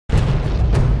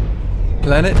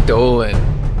Planet Dolan.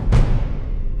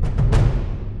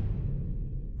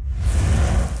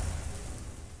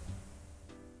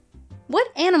 What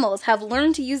animals have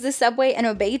learned to use the subway and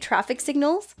obey traffic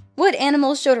signals? What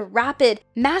animals showed a rapid,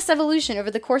 mass evolution over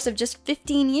the course of just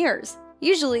 15 years?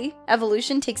 Usually,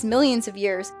 evolution takes millions of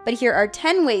years, but here are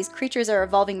 10 ways creatures are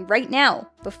evolving right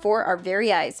now, before our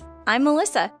very eyes. I'm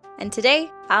Melissa, and today,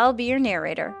 I'll be your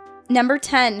narrator. Number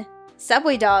 10.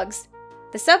 Subway dogs.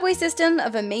 The subway system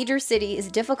of a major city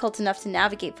is difficult enough to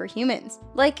navigate for humans.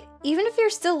 Like, even if you're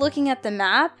still looking at the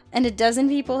map, and a dozen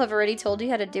people have already told you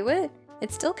how to do it,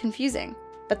 it's still confusing.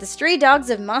 But the stray dogs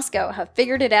of Moscow have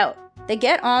figured it out. They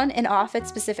get on and off at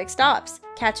specific stops,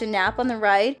 catch a nap on the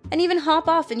ride, and even hop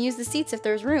off and use the seats if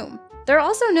there's room. They're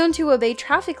also known to obey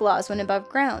traffic laws when above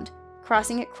ground,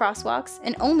 crossing at crosswalks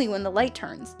and only when the light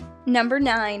turns. Number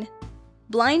 9.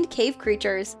 Blind cave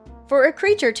creatures. For a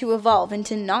creature to evolve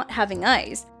into not having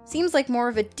eyes seems like more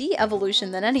of a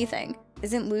de-evolution than anything.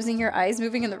 Isn't losing your eyes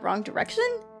moving in the wrong direction?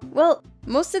 Well,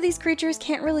 most of these creatures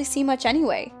can't really see much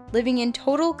anyway, living in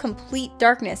total, complete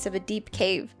darkness of a deep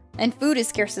cave. And food is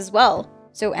scarce as well,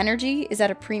 so energy is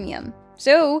at a premium.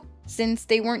 So, since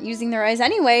they weren't using their eyes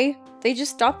anyway, they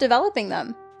just stopped developing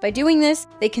them. By doing this,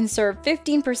 they conserve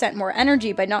 15% more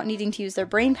energy by not needing to use their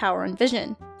brain power and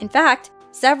vision. In fact,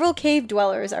 several cave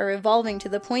dwellers are evolving to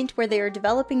the point where they are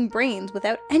developing brains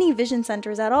without any vision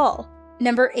centers at all.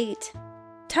 Number 8.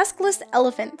 Tuskless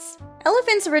elephants.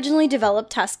 Elephants originally developed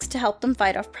tusks to help them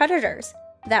fight off predators.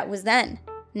 That was then.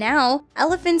 Now,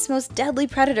 elephants' most deadly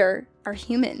predator are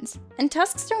humans, and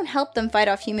tusks don't help them fight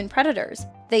off human predators.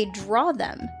 They draw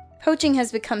them. Poaching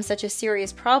has become such a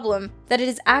serious problem that it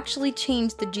has actually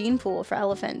changed the gene pool for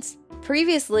elephants.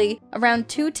 Previously, around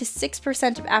 2 to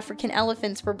 6% of African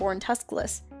elephants were born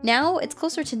tuskless. Now, it's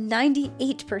closer to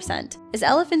 98%, as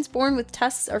elephants born with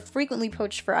tusks are frequently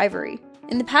poached for ivory.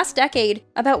 In the past decade,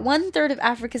 about 1/3 of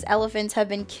Africa's elephants have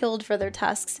been killed for their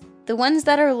tusks. The ones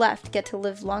that are left get to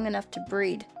live long enough to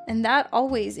breed, and that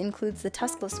always includes the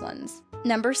tuskless ones.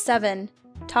 Number 7.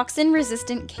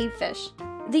 Toxin-resistant cavefish.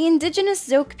 The indigenous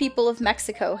Zoque people of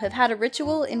Mexico have had a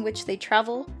ritual in which they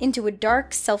travel into a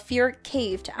dark, sulfuric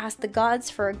cave to ask the gods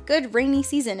for a good rainy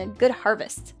season and good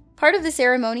harvests. Part of the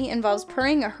ceremony involves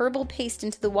pouring a herbal paste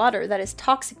into the water that is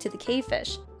toxic to the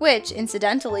cavefish, which,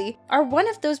 incidentally, are one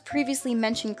of those previously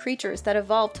mentioned creatures that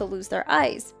evolved to lose their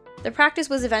eyes. The practice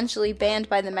was eventually banned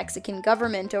by the Mexican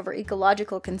government over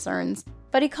ecological concerns,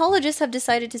 but ecologists have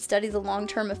decided to study the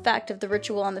long-term effect of the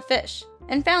ritual on the fish,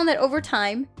 and found that over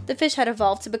time, the fish had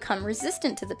evolved to become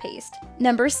resistant to the paste.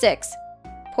 Number 6.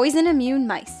 Poison-immune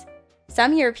mice.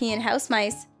 Some European house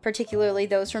mice, particularly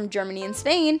those from Germany and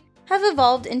Spain, have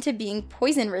evolved into being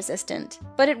poison-resistant,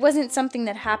 but it wasn't something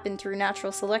that happened through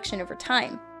natural selection over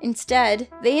time. Instead,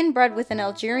 they inbred with an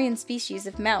Algerian species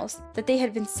of mouse that they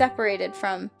had been separated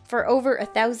from for over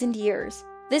 1,000 years.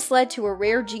 This led to a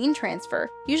rare gene transfer,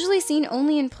 usually seen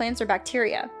only in plants or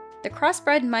bacteria. The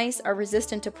crossbred mice are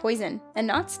resistant to poison, and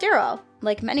not sterile,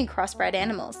 like many crossbred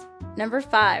animals. Number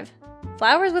 5.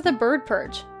 Flowers with a bird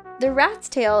perch. The rat's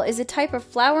tail is a type of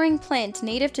flowering plant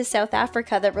native to South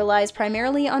Africa that relies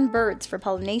primarily on birds for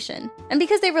pollination. And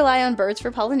because they rely on birds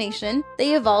for pollination,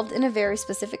 they evolved in a very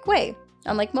specific way.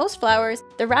 Unlike most flowers,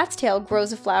 the rat's tail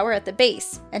grows a flower at the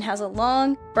base and has a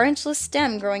long, branchless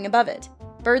stem growing above it.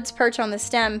 Birds perch on the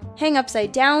stem, hang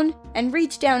upside down, and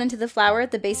reach down into the flower at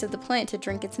the base of the plant to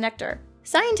drink its nectar.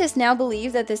 Scientists now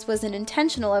believe that this was an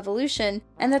intentional evolution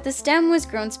and that the stem was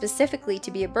grown specifically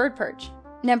to be a bird perch.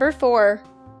 Number 4.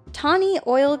 Tawny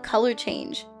oil color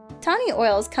change. Tawny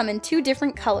oils come in 2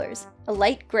 different colors, a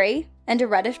light gray and a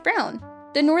reddish brown.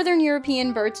 The northern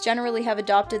European birds generally have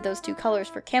adopted those 2 colors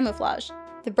for camouflage.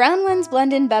 The brown ones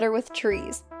blend in better with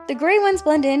trees. The gray ones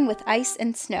blend in with ice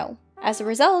and snow. As a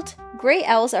result, gray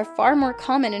owls are far more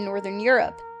common in northern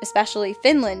Europe, especially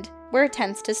Finland, where it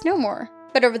tends to snow more.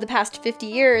 But over the past 50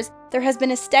 years, there has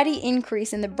been a steady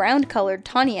increase in the brown-colored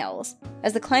tawny owls.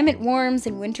 As the climate warms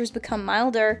and winters become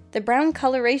milder, the brown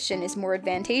coloration is more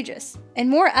advantageous, and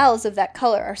more owls of that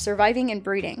color are surviving and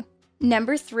breeding.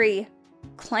 Number 3.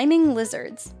 Climbing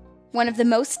lizards. One of the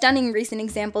most stunning recent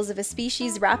examples of a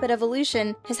species' rapid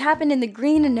evolution has happened in the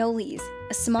green anoles,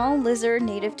 a small lizard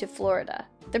native to Florida.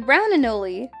 The brown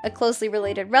anole, a closely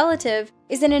related relative,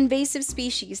 is an invasive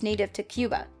species native to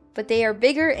Cuba, but they are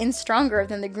bigger and stronger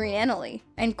than the green anole,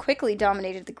 and quickly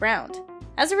dominated the ground.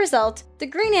 As a result, the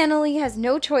green anole has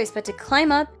no choice but to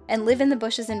climb up and live in the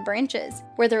bushes and branches,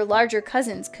 where their larger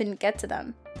cousins couldn't get to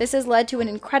them. This has led to an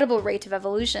incredible rate of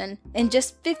evolution. In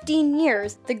just 15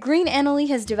 years, the green anole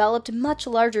has developed much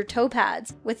larger toe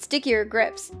pads with stickier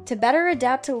grips to better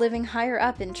adapt to living higher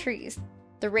up in trees.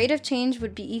 the rate of change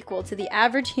would be equal to the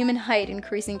average human height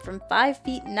increasing from 5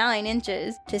 feet 9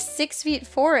 inches to 6 feet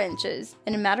 4 inches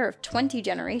in a matter of 20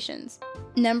 generations.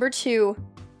 Number 2.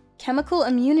 Chemical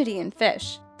immunity in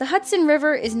fish. The Hudson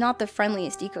River is not the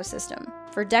friendliest ecosystem.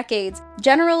 For decades,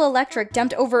 General Electric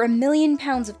dumped over 1 million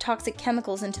pounds of toxic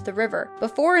chemicals into the river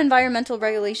before environmental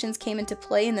regulations came into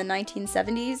play in the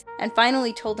 1970s and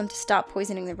finally told them to stop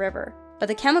poisoning the river. But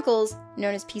the chemicals,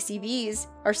 known as PCBs,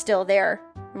 are still there,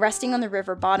 resting on the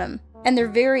river bottom, and they're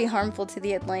very harmful to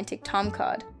the Atlantic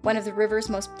tomcod, one of the river's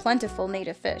most plentiful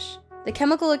native fish. The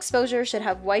chemical exposure should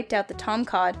have wiped out the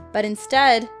tomcod, but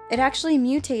instead, it actually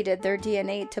mutated their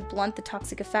DNA to blunt the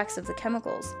toxic effects of the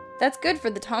chemicals. That's good for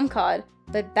the tomcod,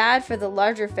 but bad for the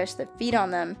larger fish that feed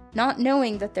on them, not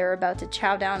knowing that they're about to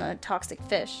chow down on a toxic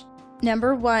fish.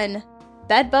 Number 1.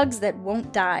 Bedbugs that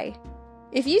won't die.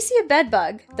 If you see a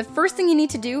bedbug, the first thing you need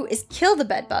to do is kill the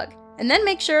bedbug, and then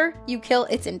make sure you kill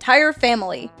its entire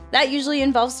family. That usually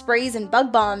involves sprays and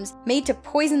bug bombs made to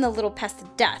poison the little pest to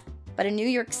death. But in New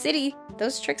York City,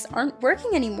 those tricks aren't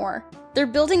working anymore. They're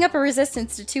building up a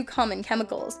resistance to two common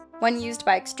chemicals, one used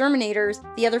by exterminators,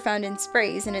 the other found in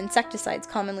sprays and insecticides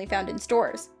commonly found in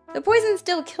stores. The poison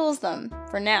still kills them,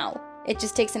 for now. It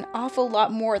just takes an awful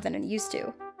lot more than it used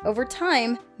to. Over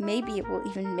time, maybe it will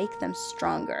even make them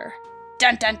stronger.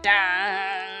 Dun dun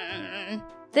dun!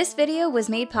 This video was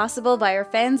made possible by our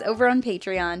fans over on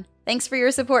Patreon. Thanks for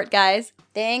your support, guys.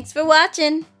 Thanks for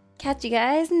watching. Catch you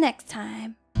guys next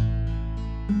time.